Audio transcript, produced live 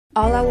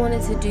All I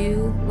wanted to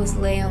do was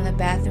lay on the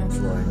bathroom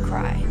floor and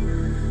cry.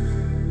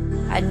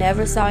 I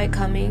never saw it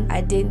coming. I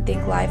didn't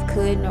think life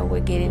could nor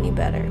would get any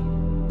better.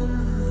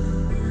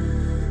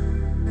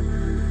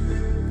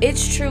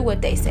 It's true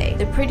what they say.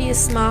 The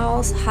prettiest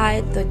smiles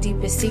hide the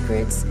deepest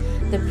secrets.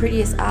 The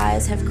prettiest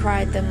eyes have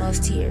cried the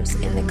most tears,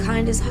 and the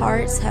kindest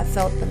hearts have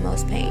felt the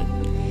most pain.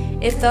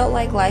 It felt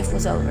like life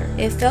was over.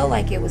 It felt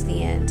like it was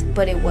the end,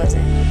 but it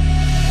wasn't.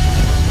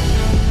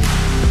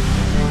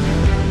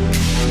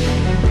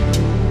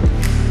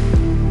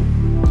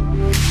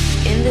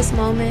 In this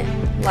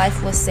moment,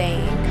 life was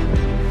saying,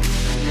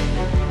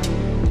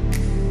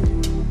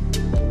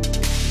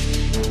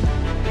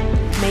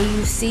 may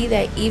you see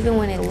that even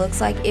when it looks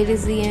like it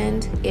is the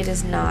end, it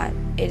is not.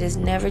 It is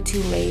never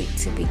too late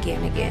to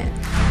begin again.